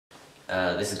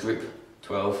This is group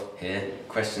 12 here.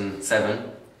 Question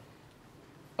 7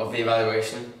 of the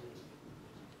evaluation.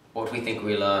 What do we think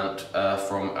we learnt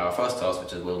from our first task,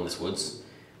 which is Wilderness Woods,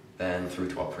 then through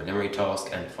to our preliminary task,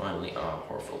 and finally our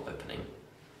horror film opening?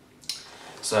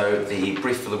 So the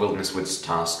brief for the Wilderness Woods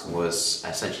task was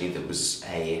essentially there was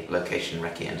a location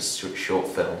recce and a short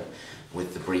film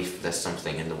with the brief "There's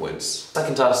something in the woods."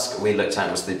 Second task we looked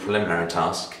at was the preliminary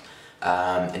task,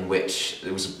 in which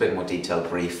it was a bit more detailed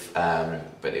brief,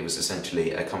 but it was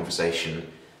essentially a conversation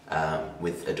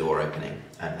with a door opening,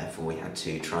 and therefore we had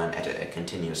to try and edit a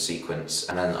continuous sequence.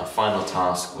 And then our final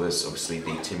task was obviously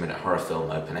the 2-minute horror film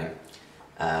opening,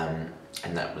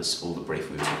 and that was all the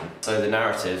brief we were given. So the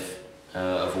narrative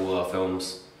of all our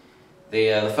films.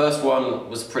 The first one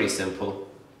was pretty simple,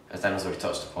 as Dan has already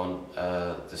touched upon.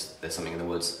 There's something in the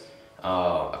woods.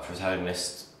 A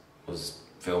protagonist was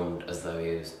filmed as though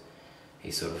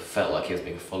he sort of felt like he was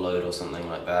being followed or something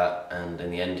like that, and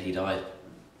in the end he died.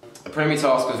 The preliminary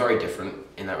task was very different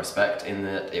in that respect, in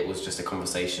that it was just a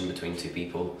conversation between two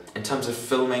people. In terms of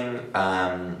filming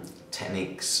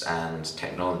techniques and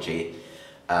technology,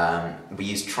 we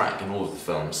used track in all of the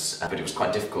films, but it was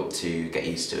quite difficult to get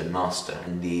used to and master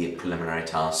in the preliminary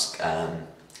task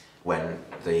when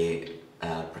the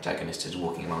protagonist is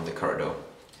walking along the corridor.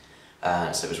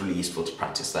 So it was really useful to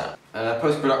practice that.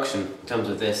 Post-production, in terms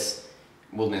of this,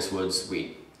 Wilderness Woods,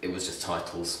 it was just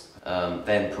titles.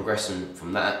 Then progression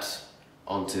from that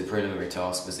onto the preliminary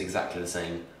task was exactly the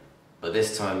same, but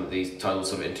this time these titles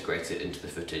sort of integrated into the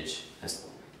footage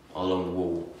along the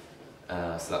wall.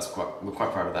 So we're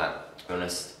quite proud of that, to be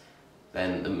honest.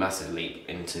 Then the massive leap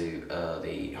into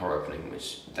the horror opening,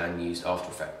 which Dan used After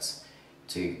Effects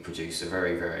to produce a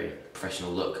very, very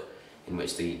professional look in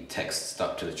which the text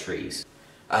stuck to the trees.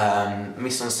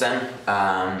 Mise en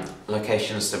scène,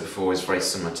 location, as I said before, is very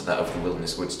similar to that of the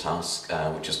Wilderness Woods task,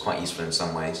 which was quite useful in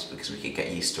some ways because we could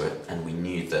get used to it, and we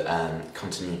knew that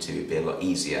continuity would be a lot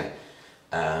easier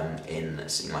in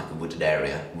something like a wooded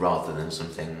area rather than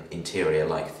something interior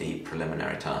like the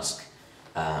preliminary task,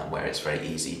 where it's very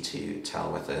easy to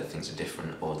tell whether things are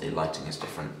different or the lighting is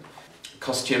different.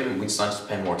 Costume, we decided to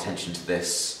pay more attention to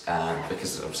this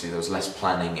because obviously there was less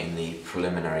planning in the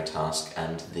preliminary task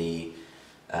and the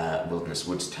Wilderness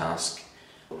Woods task.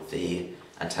 The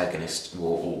antagonist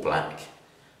wore all black,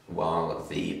 while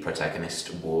the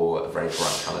protagonist wore very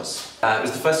bright colours. It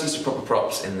was the first use of proper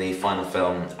props in the final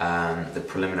film. The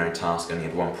preliminary task only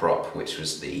had one prop, which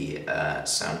was the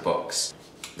sound box.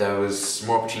 There was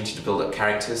more opportunity to build up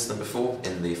characters than before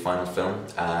in the final film.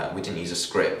 We didn't use a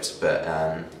script, but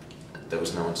there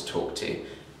was no one to talk to,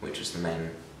 which was the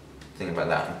main thing about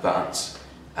that. But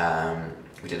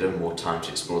we did have more time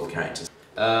to explore the characters.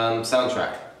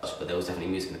 Soundtrack, but there was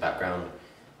definitely music in the background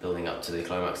building up to the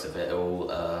climax of it all.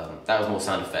 That was more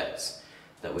sound effects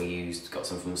that we used, got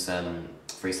some from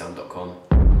freesound.com.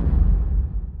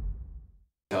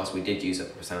 We did use a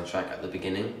soundtrack at the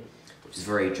beginning, which is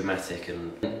very dramatic,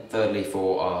 and thirdly,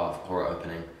 for our horror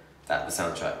opening, that the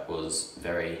soundtrack was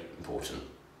very important,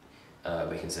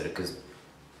 we consider, because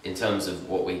in terms of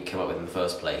what we came up with in the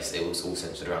first place, it was all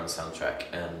centred around the soundtrack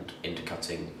and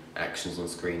intercutting actions on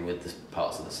screen with the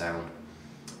parts of the sound.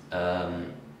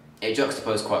 It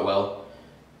juxtaposed quite well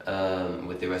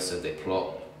with the rest of the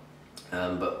plot,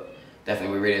 but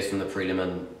definitely we realised from the prelim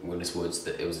and Wilderness Woods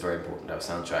that it was very important to have a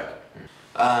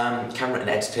soundtrack. Camera and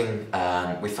editing,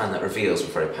 we found that reveals were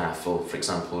very powerful. For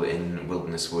example, in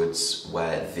Wilderness Woods,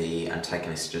 where the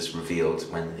antagonist is revealed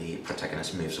when the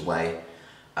protagonist moves away,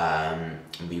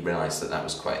 we realised that that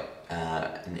was quite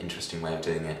an interesting way of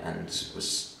doing it, and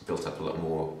was built up a lot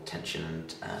more tension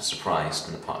and surprise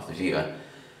on the part of the viewer.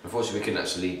 Unfortunately, we couldn't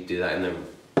actually do that in the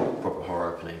proper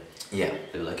horror opening. Yeah.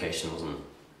 The location wasn't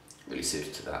really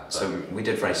suited to that. So we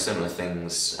did very similar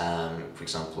things, for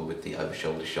example with the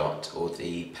over-shoulder shot or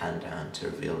the pan down to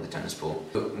reveal the tennis ball.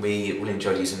 But we really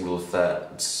enjoyed using rule of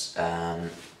thirds, and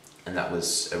that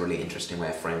was a really interesting way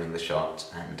of framing the shot,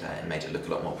 and it made it look a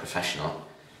lot more professional.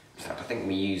 In fact, I think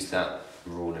we used that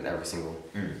rule in every single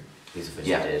piece of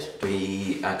footage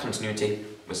we did. Continuity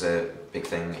was a big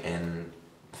thing in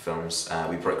films.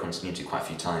 We broke continuity quite a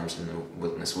few times in the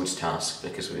Wilderness Woods task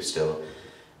because we were still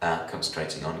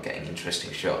concentrating on getting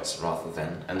interesting shots rather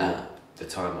than... And the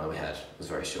timeline we had was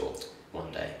very short,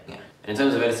 one day. Yeah. And in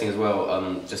terms of editing as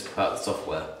well, just about the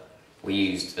software, we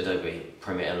used Adobe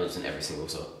Premiere Elements in every single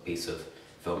piece of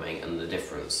filming, and the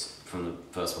difference from the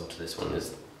first one to this one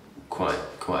is quite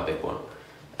a big one.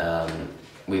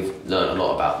 We've learned a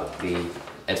lot about the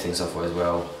editing software as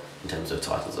well, in terms of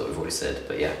titles that we've already said,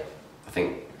 but yeah, I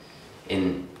think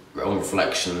on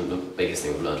reflection, the biggest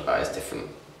thing we've learned about is different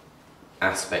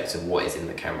aspects of what is in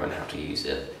the camera and how to use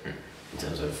it in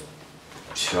terms of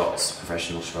shots,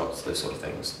 professional shots, those sort of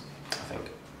things, I think.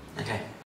 Okay.